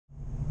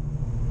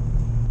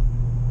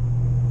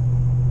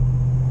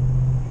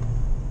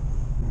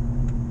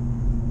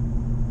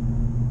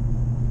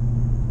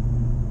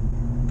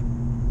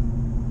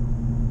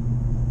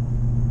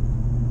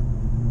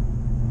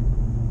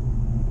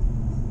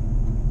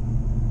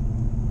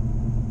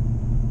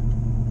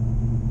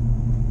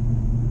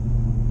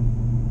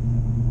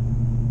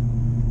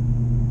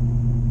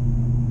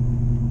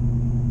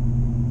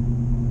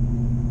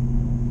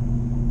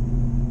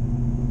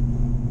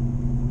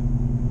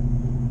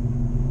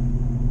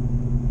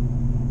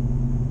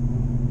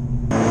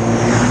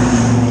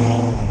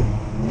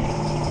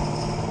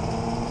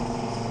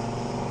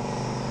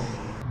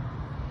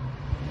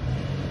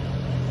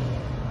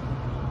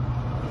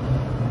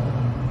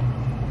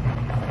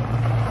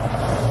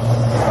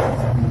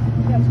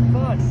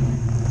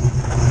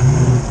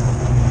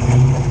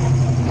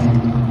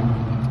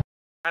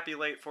Happy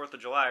late 4th of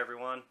July,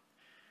 everyone.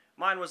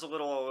 Mine was a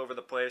little all over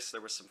the place.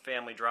 There was some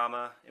family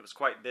drama. It was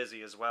quite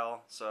busy as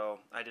well, so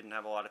I didn't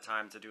have a lot of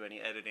time to do any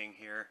editing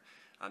here.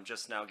 I'm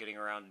just now getting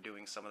around to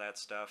doing some of that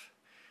stuff.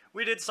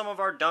 We did some of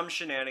our dumb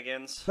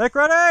shenanigans. Make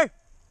ready!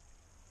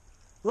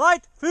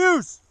 Light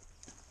fuse!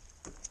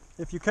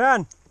 If you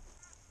can.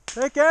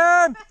 Take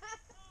in!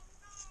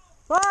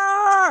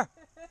 Fire!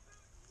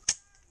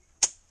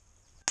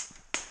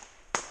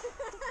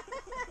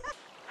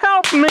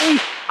 Help me!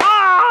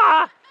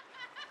 Ah!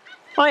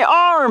 My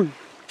arm!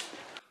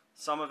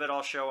 Some of it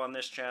I'll show on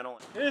this channel.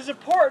 It is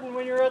important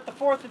when you're at the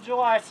 4th of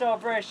July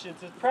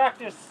celebrations to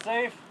practice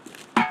safe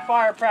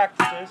fire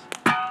practices.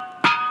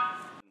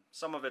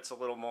 Some of it's a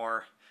little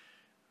more,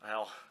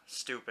 well,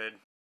 stupid.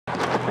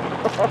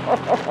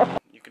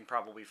 You can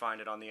probably find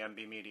it on the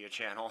MB Media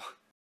channel.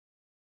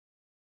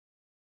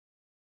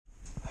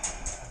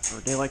 For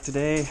a day like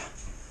today,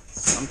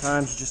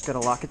 sometimes you just gotta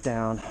lock it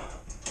down.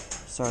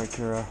 Sorry,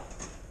 Kira,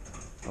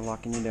 for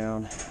locking you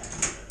down.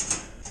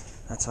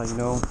 That's how you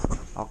know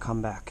I'll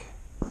come back.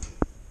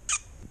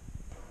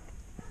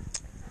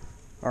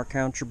 Our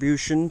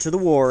contribution to the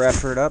war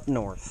effort up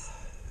north.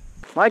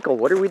 Michael,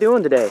 what are we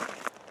doing today?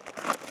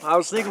 I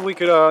was thinking we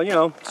could, you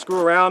know,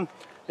 screw around,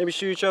 maybe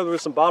shoot each other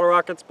with some bottle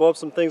rockets, blow up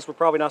some things we're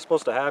probably not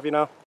supposed to have, you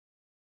know?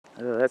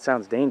 That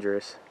sounds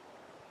dangerous.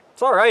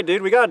 It's alright,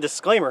 dude, we got a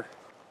disclaimer.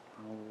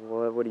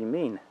 What do you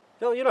mean?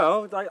 Well, you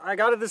know, I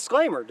got a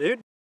disclaimer, dude.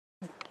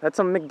 That's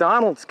a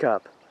McDonald's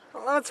cup.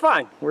 Well, that's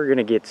fine. We're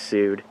gonna get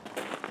sued.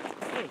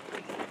 Hey,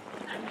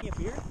 can you get a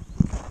beer?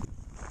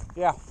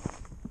 Yeah.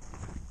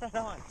 Right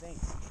on,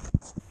 thanks.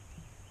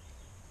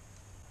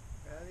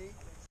 Ready?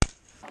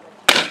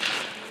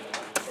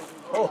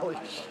 Holy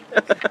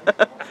shit.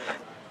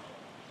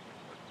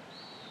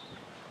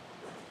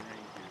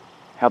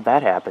 How'd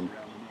that happen?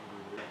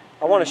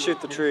 I want to shoot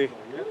the tree.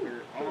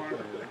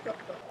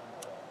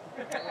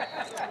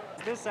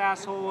 This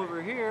asshole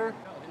over here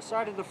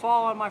decided to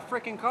fall on my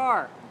frickin'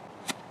 car.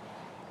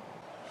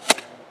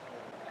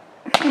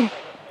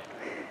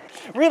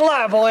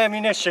 Reliable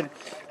ammunition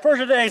for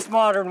today's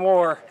modern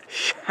war.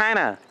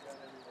 China.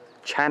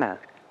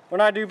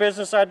 When I do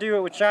business, I do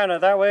it with China.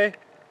 That way,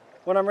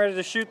 when I'm ready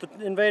to shoot the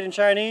invading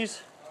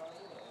Chinese,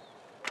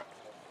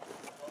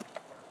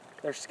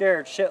 they're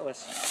scared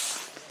shitless.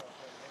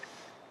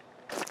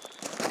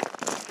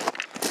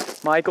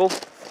 Michael,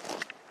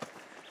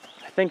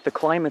 I think the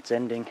climate's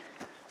ending.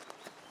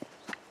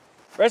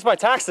 Raise my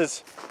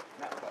taxes.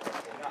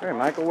 Alright,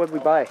 Michael, what'd we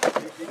buy?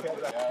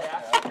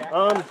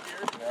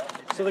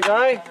 So the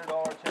guy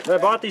that I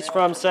bought these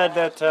from said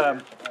that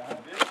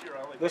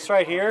this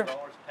right here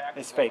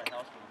is fake.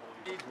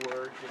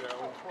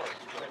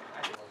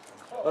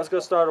 Let's go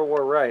start a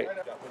war right.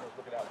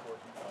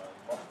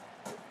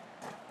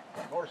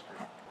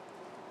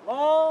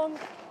 Long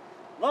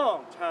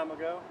time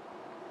ago,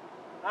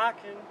 I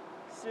can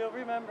still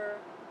remember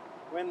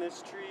when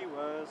this tree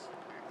was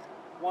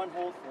one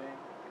whole thing.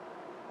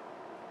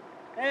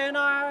 And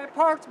I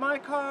parked my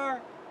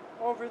car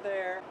over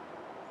there.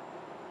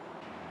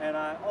 And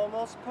I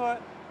almost put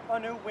a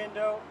new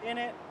window in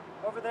it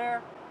over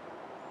there.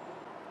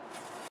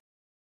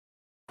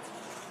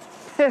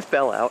 It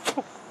fell out.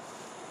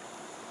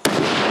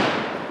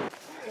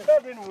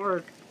 That didn't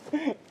work.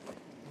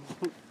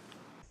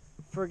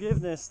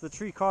 Forgiveness, the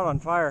tree caught on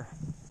fire.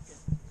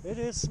 It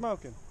is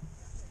smoking.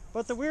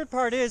 But the weird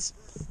part is,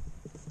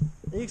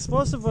 the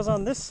explosive was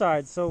on this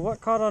side, so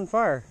what caught on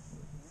fire?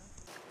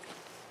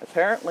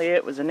 Apparently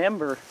it was an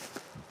ember.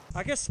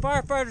 I guess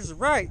firefighters are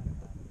right.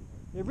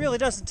 It really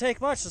doesn't take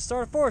much to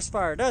start a forest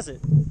fire, does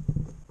it?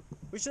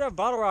 We should have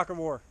bottle rocket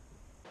war.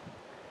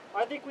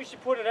 I think we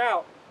should put it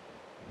out.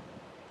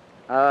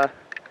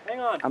 Hang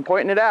on. I'm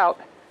pointing it out.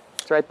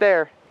 It's right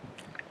there.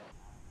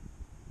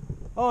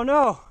 Oh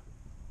no!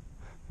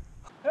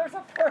 There's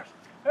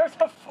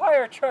a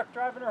fire truck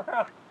driving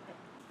around.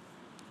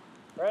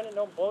 Brandon,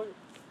 don't blow your...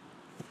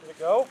 Did it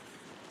go?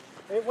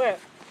 It went.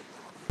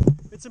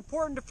 It's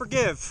important to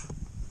forgive.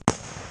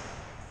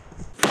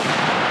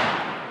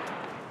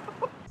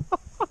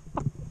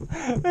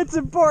 It's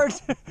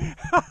important.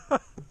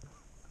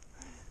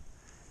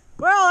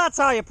 Well, that's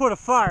how you put a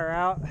fire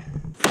out.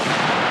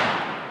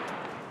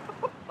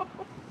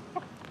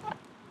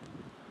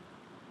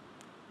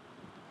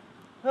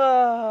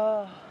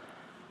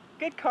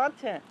 Good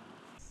content.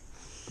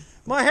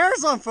 My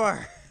hair's on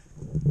fire.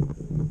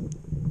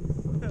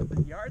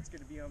 The yard's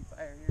gonna be on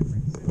fire here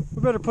pretty soon.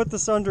 We better put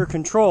this under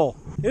control.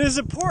 It is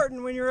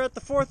important when you're at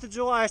the 4th of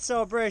July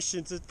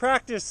celebrations to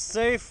practice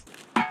safe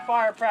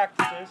fire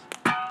practices.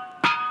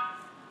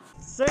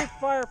 Safe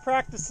fire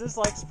practices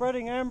like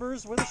spreading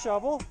embers with a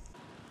shovel.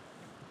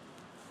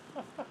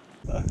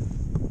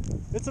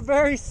 It's a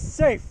very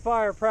safe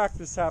fire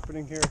practice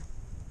happening here.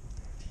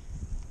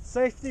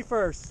 Safety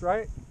first,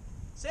 right?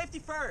 Safety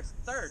first,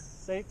 third.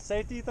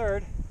 Safety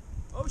third.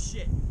 Oh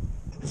shit.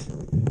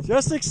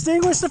 Just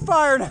extinguish the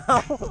fire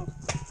now.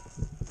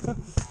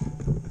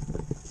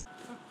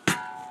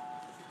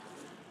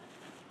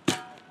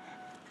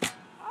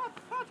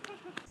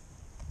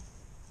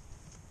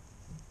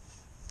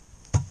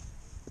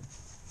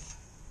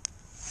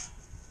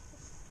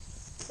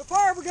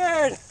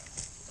 again!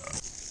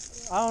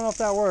 I don't know if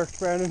that worked,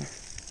 Brandon.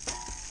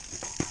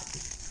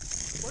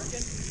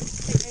 Working.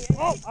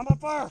 Oh, I'm on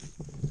fire!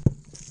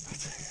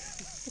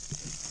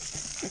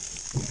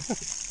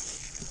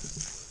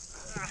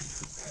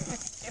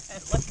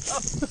 Let go.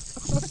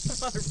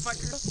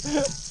 Motherfucker.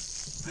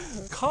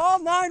 Call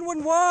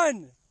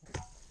 911!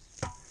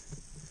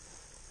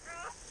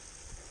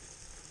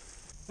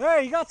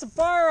 Hey, you got some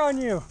fire on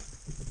you!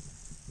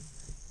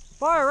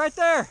 Fire right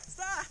there!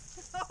 Stop!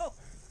 No!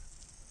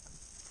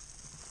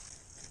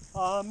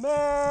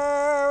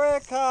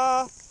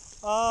 America,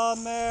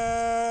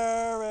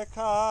 America.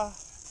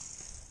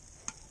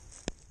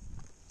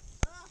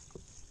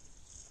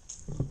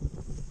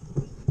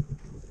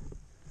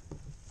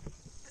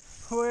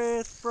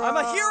 With I'm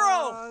a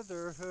hero!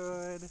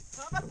 brotherhood,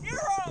 I'm a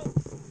hero!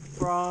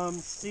 from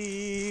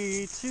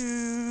sea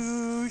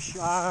to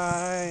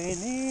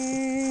shining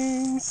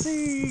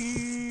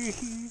sea.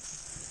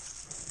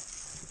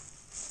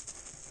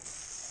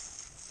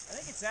 I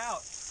think it's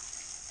out.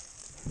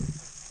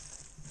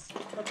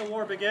 Let the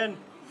war begin.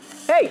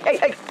 Hey, hey,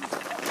 hey!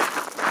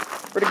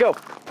 Where'd it go?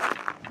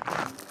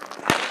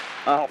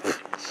 Oh,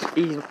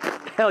 jeez, what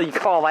the hell you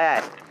call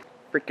that?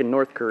 Freaking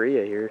North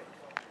Korea here.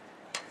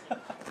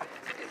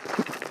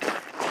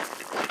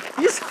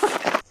 You saw-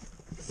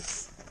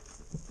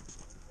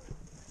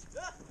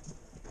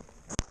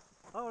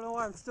 I don't know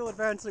why I'm still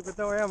advancing with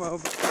no ammo.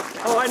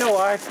 Oh, I know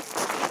why.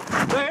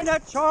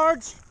 Bayonet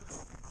charge!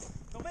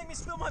 Don't make me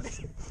spill my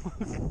beer.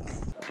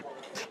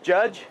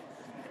 Judge,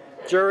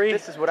 Jury,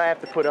 this is what I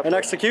have to put up an with.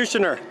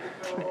 executioner.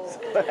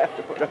 I have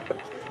to put up with.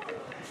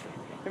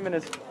 Him and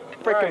his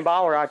freaking Alright.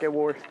 bottle rocket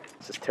war.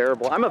 This is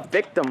terrible. I'm a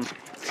victim.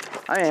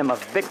 I am a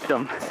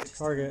victim.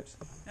 Target.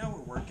 Now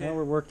we're working. Now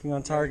we're working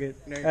on target.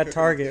 Now you're At cooking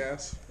target. with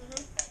gas.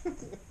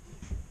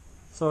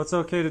 So it's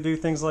okay to do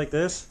things like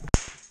this?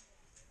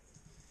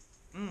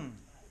 Wasn't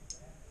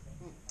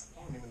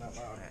even that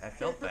loud. I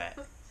felt that.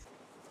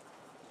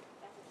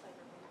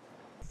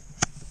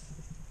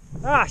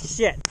 Ah,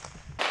 shit!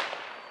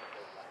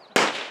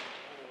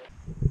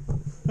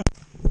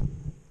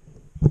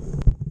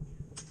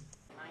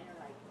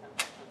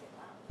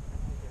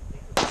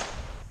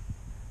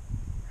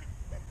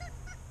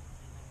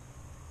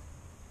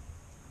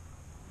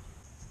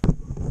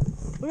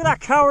 Look at that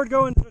coward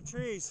go into the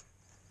trees.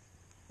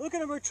 Look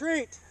at him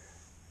retreat.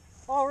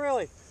 Oh,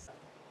 really?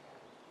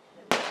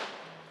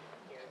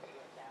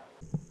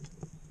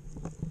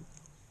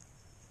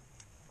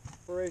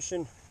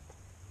 Operation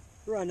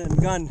Run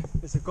and Gun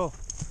is a go.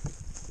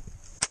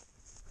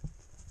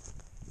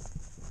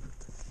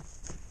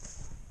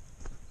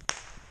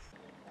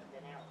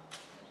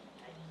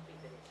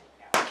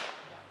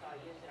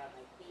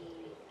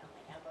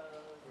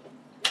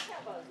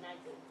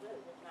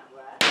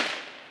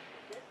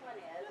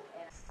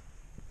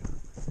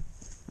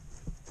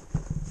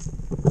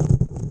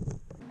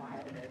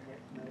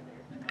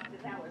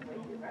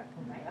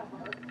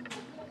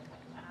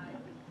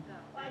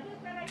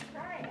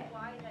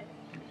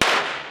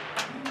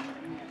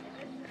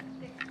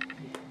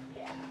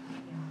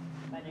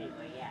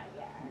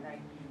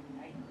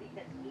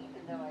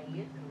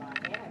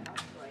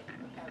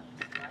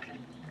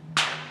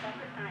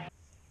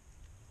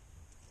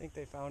 I think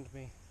they found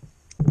me.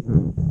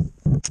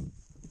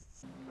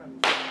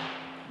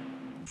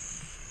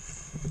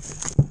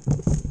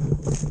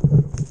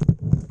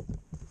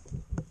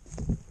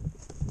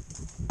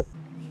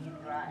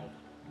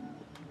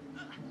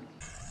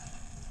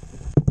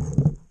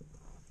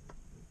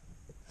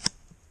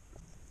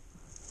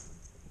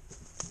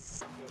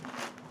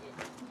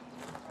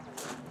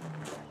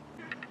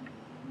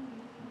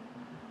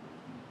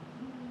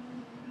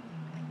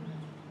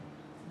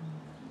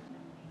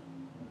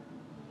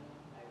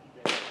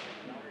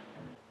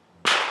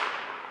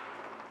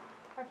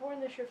 I've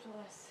worn this shirt for the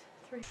last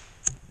 3.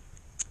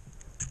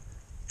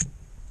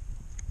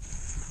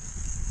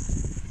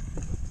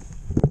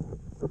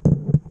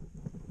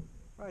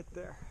 Right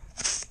there.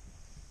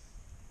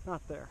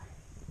 Not there.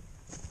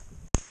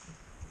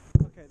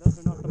 Okay, those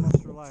are not the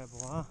most reliable,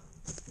 huh?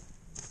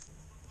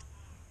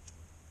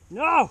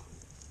 No!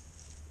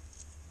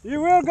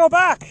 You will go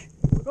back!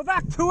 Go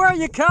back to where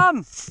you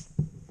come!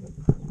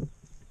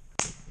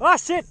 Oh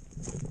shit!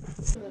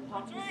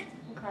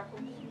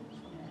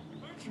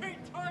 Retreat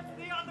towards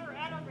the other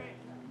enemy!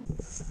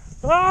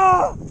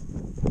 Oh!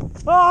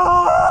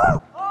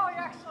 Oh! Oh, you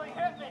actually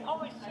hit me!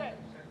 Holy shit!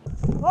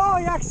 Oh,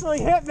 you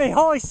actually hit me!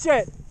 Holy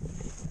shit!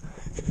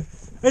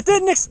 It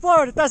didn't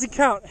explode, it doesn't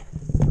count.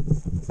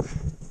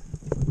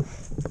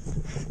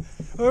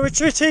 We're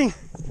retreating.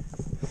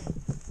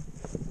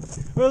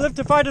 We'll live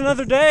to fight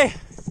another day.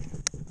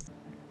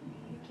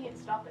 You can't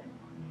stop it.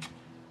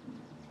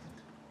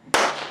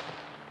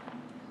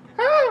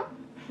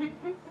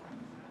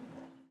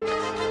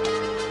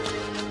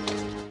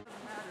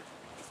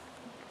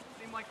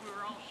 Seemed like we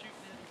were all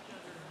shooting at each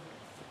other.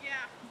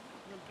 Yeah.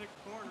 I'm gonna pick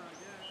a corner, I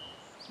guess.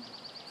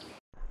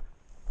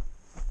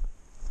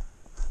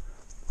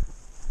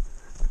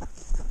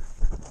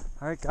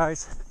 Alright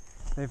guys,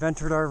 they've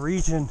entered our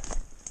region.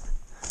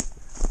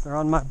 They're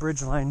on my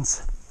bridge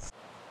lines.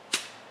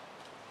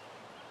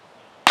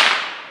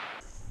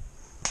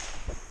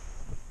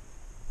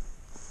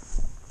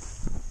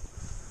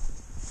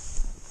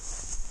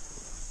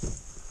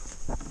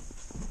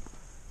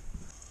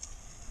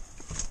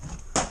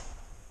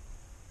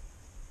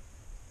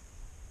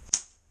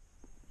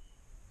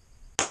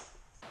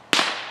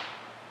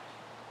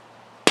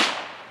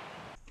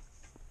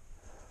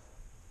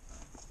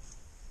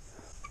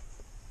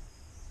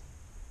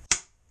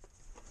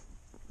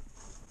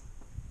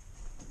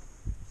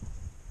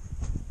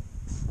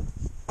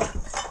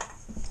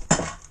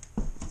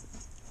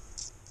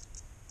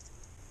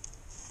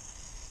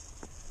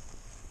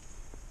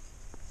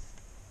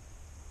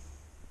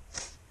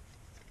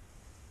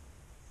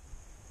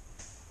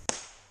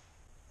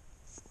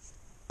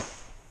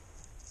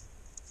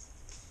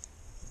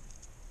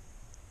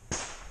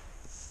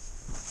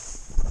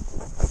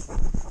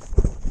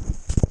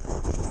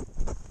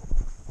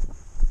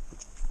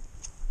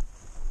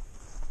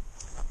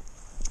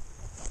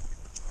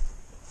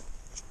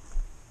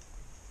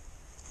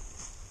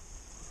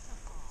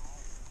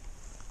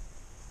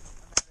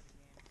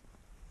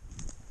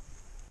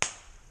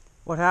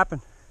 What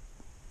happened?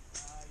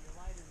 Your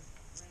lighter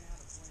ran out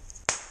of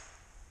flint.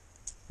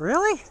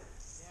 Really? Yeah,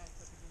 it's up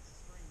against the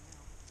spring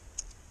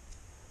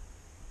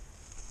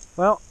now.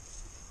 Well,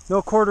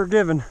 no quarter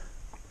given.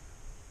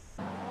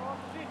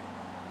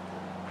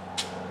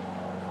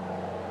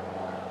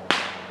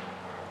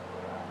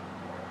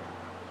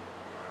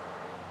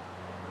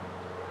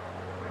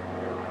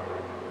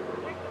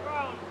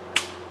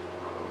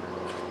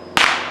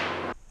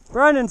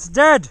 Brennan's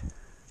dead.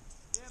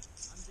 Yep,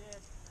 I'm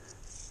dead.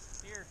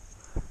 Here.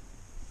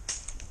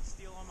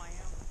 Steal all my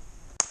ammo.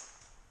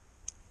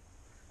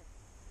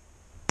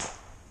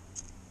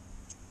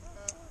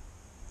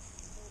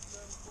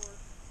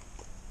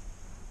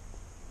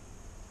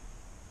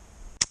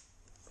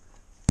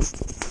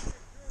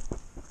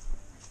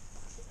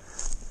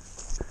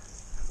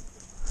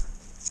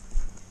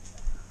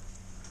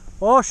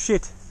 Oh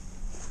shit.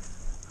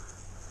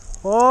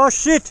 Oh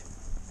shit.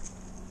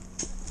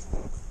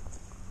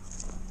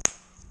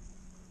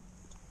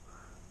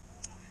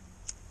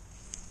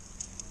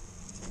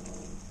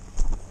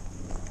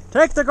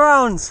 Take the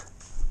grounds.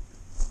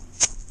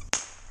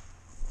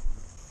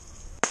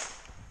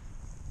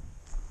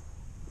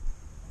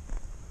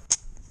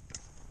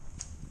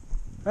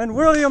 And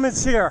William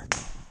is here.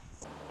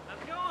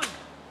 How's it going?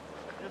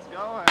 It's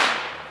going.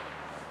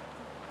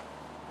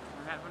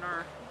 We're having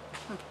our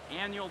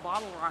annual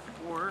bottle rocket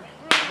war.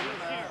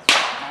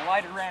 My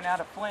lighter ran out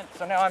of flint,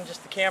 so now I'm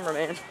just the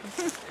cameraman.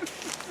 Pretty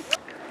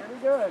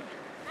good.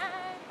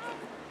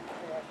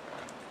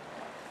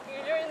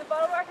 You're doing the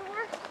bottle rocket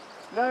war?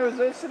 And I was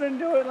listening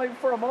to it like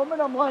for a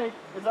moment. I'm like,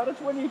 is that a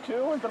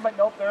 22? And then I'm like,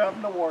 nope, they're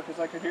having a war because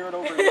I could hear it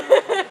over here.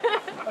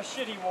 A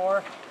shitty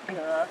war.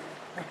 Yeah.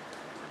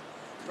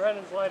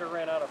 Brennan's lighter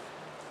ran out of.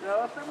 Yeah,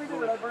 last time we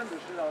did it, I burned the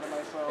shit out of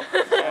myself.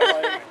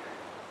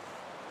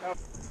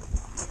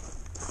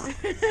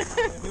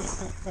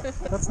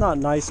 That's not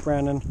nice,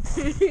 Brandon.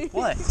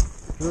 What?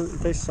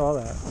 They saw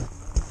that.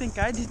 You think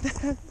I did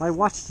that? I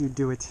watched you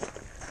do it.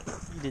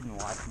 You didn't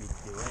watch me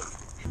do it.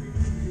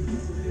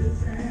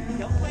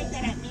 Don't point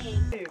that at me.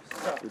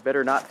 You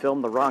better not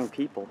film the wrong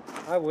people.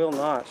 I will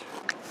not.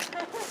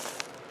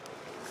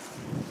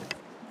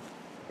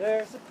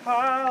 There's a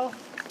pile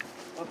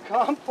of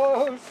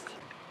compost.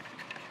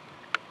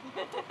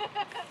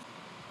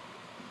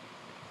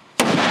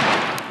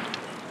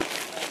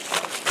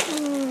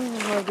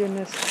 Oh my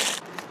goodness.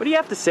 What do you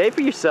have to say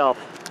for yourself?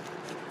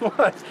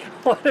 What?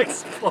 What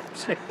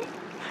explosion?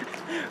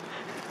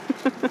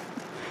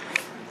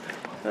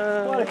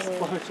 What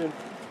explosion?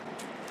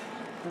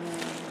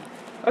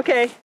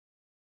 Okay.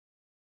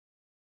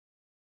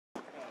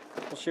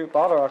 We'll shoot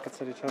bottle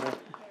rockets at each other.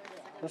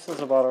 This is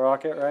a bottle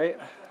rocket, right?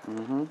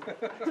 Mm-hmm.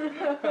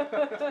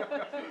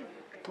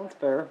 That's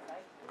fair.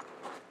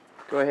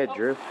 Go ahead,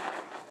 Drew.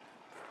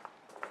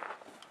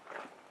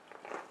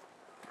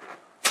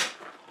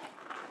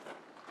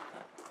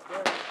 Yeah,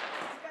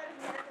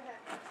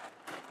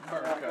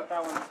 I got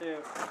that one too.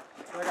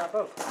 I got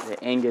both.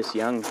 The Angus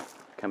Young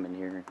coming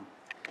here.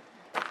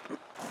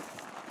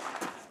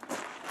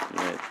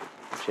 Yeah,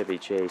 Chevy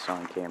Chase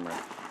on camera.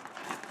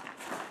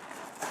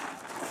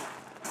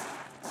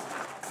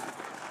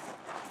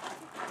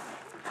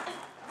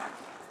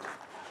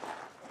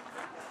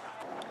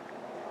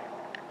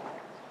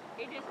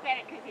 He just said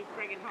it because he's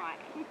friggin' hot.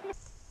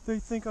 They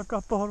think I've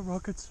got bottle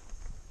rockets.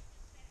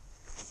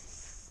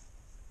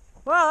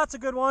 Well, that's a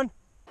good one.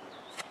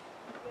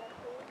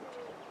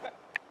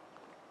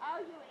 Oh,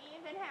 you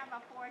even have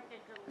a 4th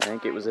of July. I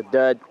think it was a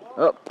dud.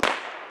 Oh,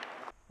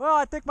 Well,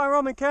 I think my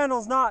Roman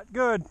candle's not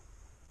good.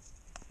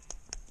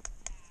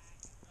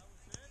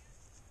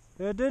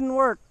 It didn't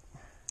work.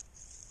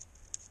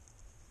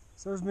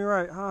 Serves me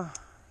right, huh?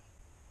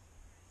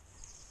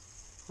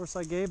 Of course,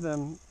 I gave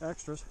them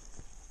extras.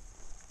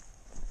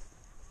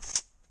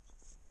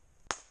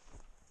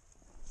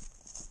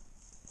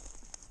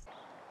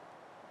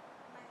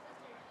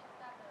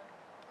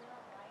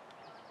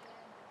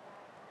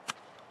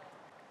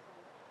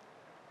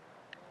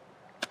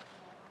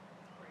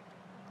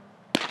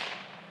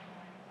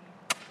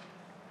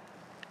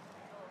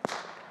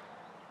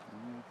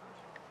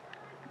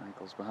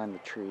 motorcycles behind the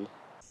tree.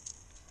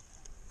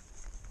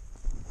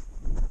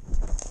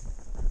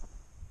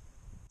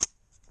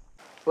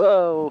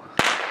 Whoa!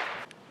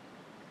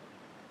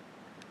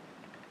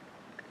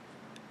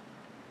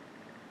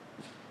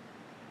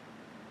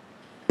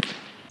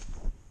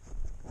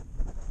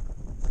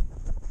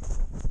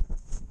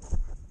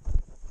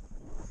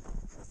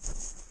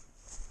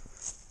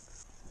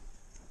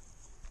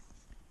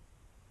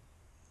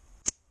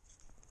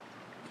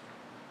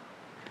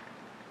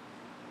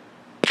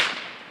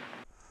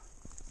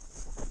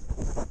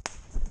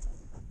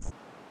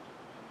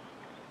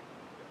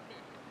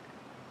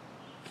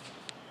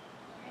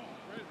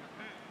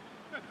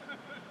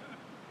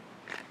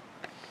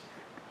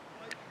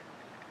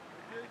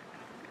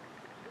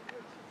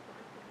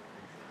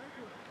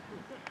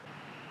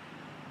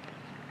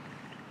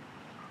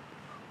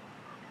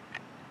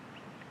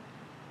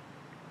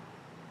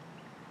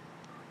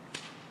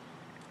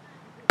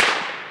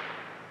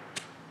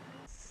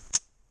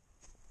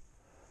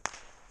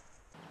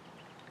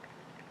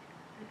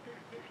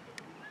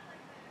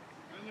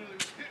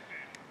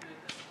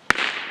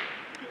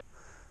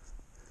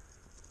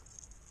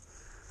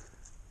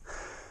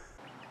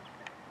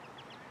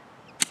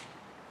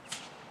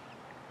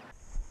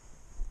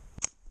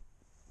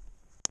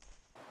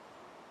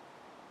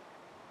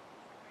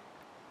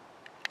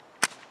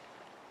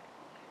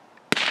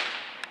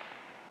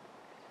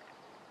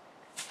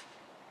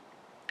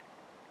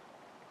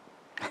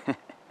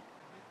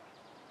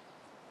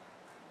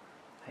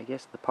 I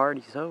guess the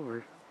party's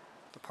over.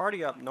 The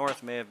party up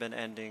north may have been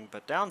ending,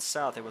 but down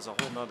south it was a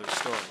whole nother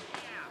story.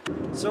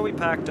 So we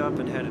packed up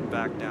and headed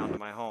back down to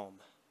my home.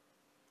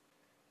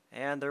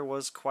 And there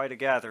was quite a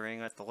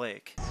gathering at the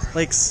lake.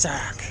 Lake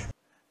Sack.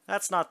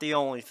 That's not the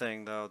only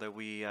thing, though, that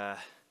we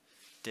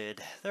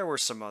did. There were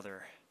some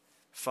other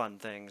fun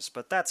things,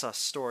 but that's a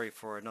story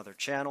for another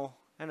channel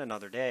and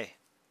another day.